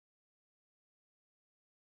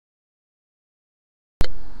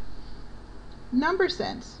Number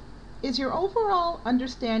sense is your overall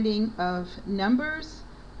understanding of numbers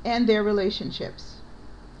and their relationships.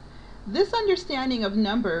 This understanding of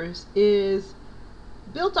numbers is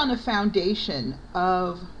built on a foundation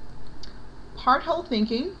of part whole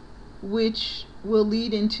thinking, which will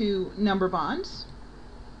lead into number bonds,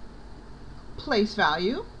 place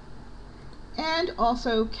value, and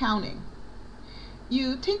also counting.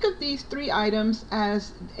 You think of these three items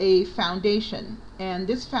as a foundation, and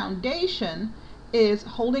this foundation is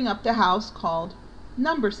holding up the house called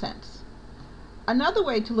number sense. Another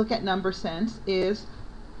way to look at number sense is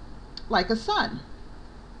like a sun.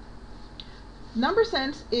 Number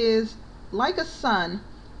sense is like a sun,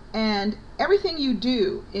 and everything you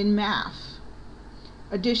do in math,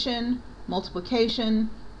 addition, multiplication,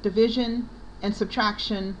 division, and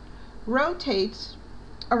subtraction, rotates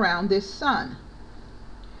around this sun.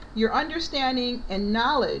 Your understanding and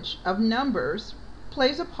knowledge of numbers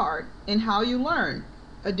plays a part in how you learn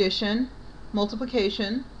addition,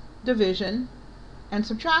 multiplication, division, and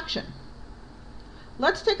subtraction.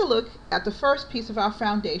 Let's take a look at the first piece of our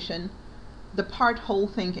foundation, the part whole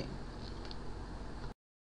thinking.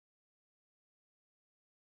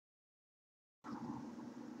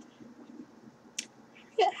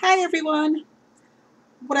 Hi everyone.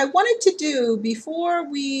 What I wanted to do before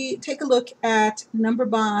we take a look at number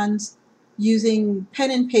bonds using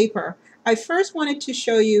pen and paper, I first wanted to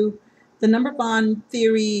show you the number bond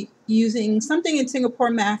theory using something in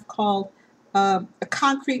Singapore math called a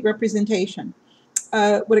concrete representation.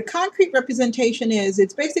 What a concrete representation is,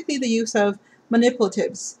 it's basically the use of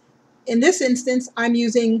manipulatives. In this instance, I'm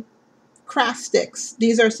using craft sticks.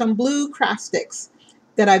 These are some blue craft sticks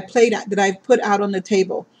that I've put out on the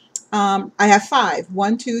table. I have 5.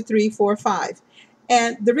 1, 2, 3, 4, 5.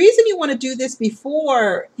 And the reason you want to do this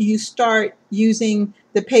before you start using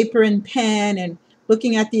the paper and pen and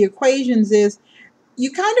looking at the equations is you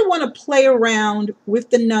kind of want to play around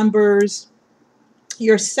with the numbers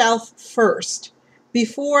yourself first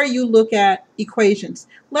before you look at equations.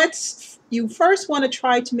 You first want to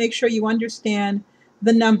try to make sure you understand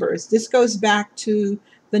the numbers. This goes back to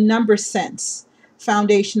the number sense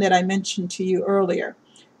foundation that I mentioned to you earlier.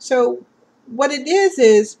 So what it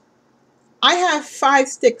is I have 5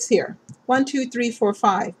 sticks here. 1, 2, 3, 4,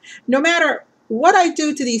 5. No matter what I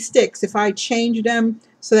do to these sticks, if I change them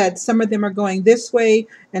so that some of them are going this way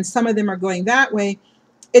and some of them are going that way,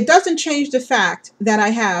 it doesn't change the fact that I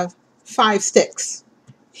have 5 sticks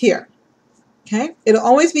here. Okay? It'll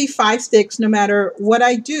always be 5 sticks no matter what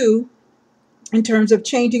I do in terms of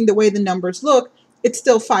changing the way the numbers look. It's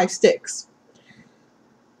still 5 sticks.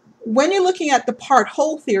 When you're looking at the part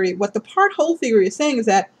whole theory, what the part whole theory is saying is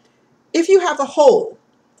that if you have a whole,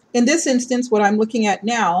 in this instance, what I'm looking at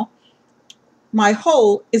now, my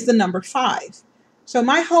whole is the number 5. So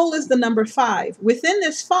my whole is the number 5. Within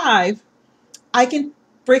this 5, I can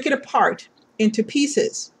break it apart into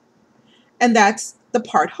pieces, and that's the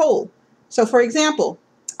part whole. So for example,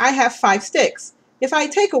 I have 5 sticks. If I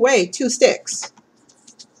take away 2 sticks,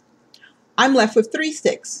 I'm left with 3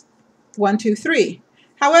 sticks. 1, 2, 3.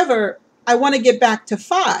 However, I want to get back to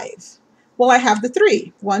 5. Well, I have the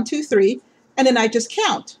 3. 1, 2, 3. And then I just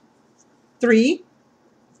count. 3,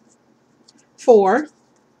 4,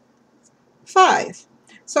 5.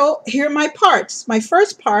 So here are my parts. My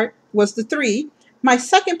first part was the 3. My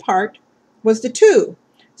second part was the 2.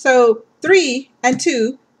 So 3 and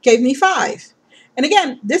 2 gave me 5. And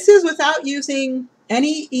again, this is without using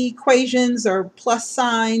any equations or plus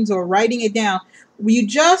signs or writing it down. You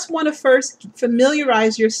just want to first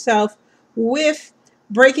familiarize yourself with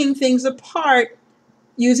breaking things apart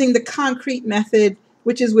using the concrete method,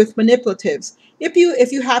 which is with manipulatives. If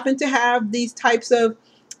you happen to have these types of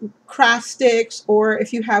craft sticks, or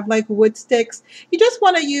if you have like wood sticks, you just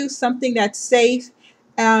want to use something that's safe,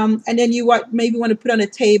 and then you maybe want to put on a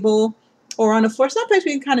table or on the floor. Sometimes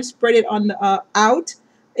we can kind of spread it on out.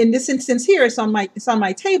 In this instance here, it's on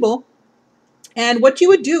my table. And what you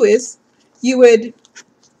would do is you would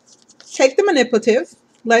take the manipulative.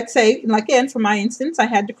 Let's say, like again, for my instance, I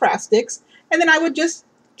had the craft sticks, and then I would just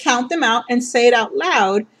count them out and say it out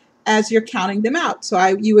loud as you're counting them out. So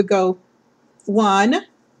you would go 1,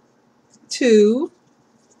 2,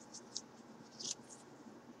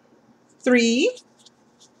 3,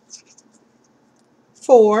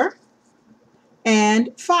 4, and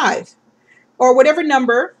 5, or whatever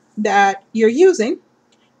number that you're using.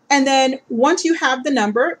 And then once you have the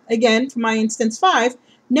number, again, for my instance 5,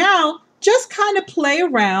 now just kind of play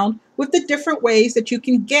around with the different ways that you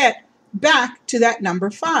can get back to that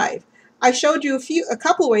number 5. I showed you a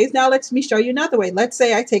couple ways. Now let me show you another way. Let's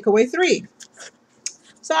say I take away 3.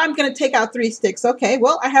 So I'm going to take out 3 sticks. Okay,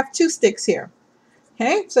 well, I have 2 sticks here.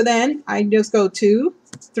 Okay, so then I just go 2,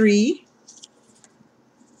 3,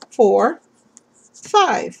 4,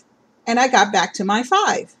 5. And I got back to my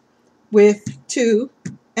 5 with 2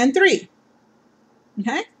 and 3.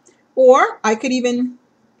 Okay, or I could even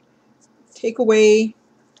take away,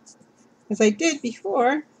 as I did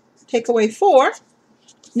before, take away 4.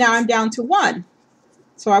 Now I'm down to 1.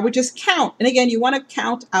 So I would just count. And again, you want to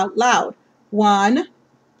count out loud. 1,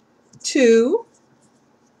 2,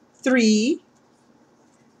 3,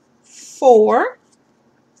 4,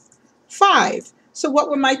 5. So what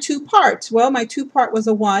were my two parts? Well, my two part was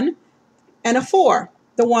a 1 and a 4.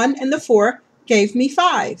 The 1 and the 4 gave me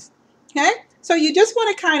 5. Okay? So you just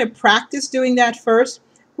want to kind of practice doing that first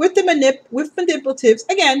with the manipulatives,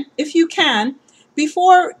 again, if you can,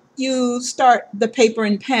 before you start the paper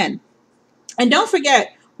and pen. And don't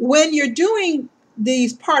forget, when you're doing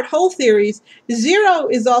these part-whole theories, 0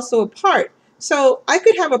 is also a part. So I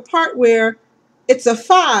could have a part where it's a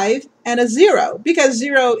 5 and a 0, because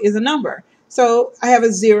 0 is a number. So I have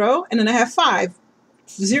a 0 and then I have 5.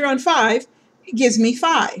 0 and 5 gives me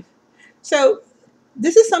 5. So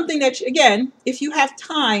this is something that, again, if you have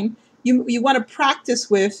time, you want to practice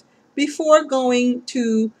with before going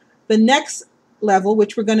to the next level,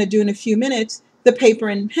 which we're going to do in a few minutes, the paper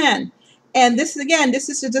and pen. And this is, again, this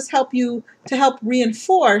is to just help you, to help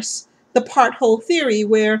reinforce the part-whole theory,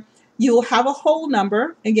 where you'll have a whole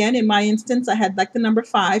number. Again, in my instance, I had like the number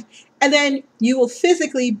 5. And then you will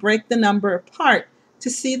physically break the number apart to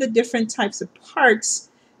see the different types of parts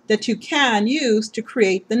that you can use to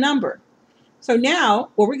create the number. So now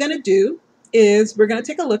what we're going to do is we're going to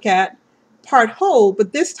take a look at part whole,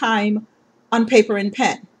 but this time on paper and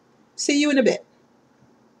pen. See you in a bit.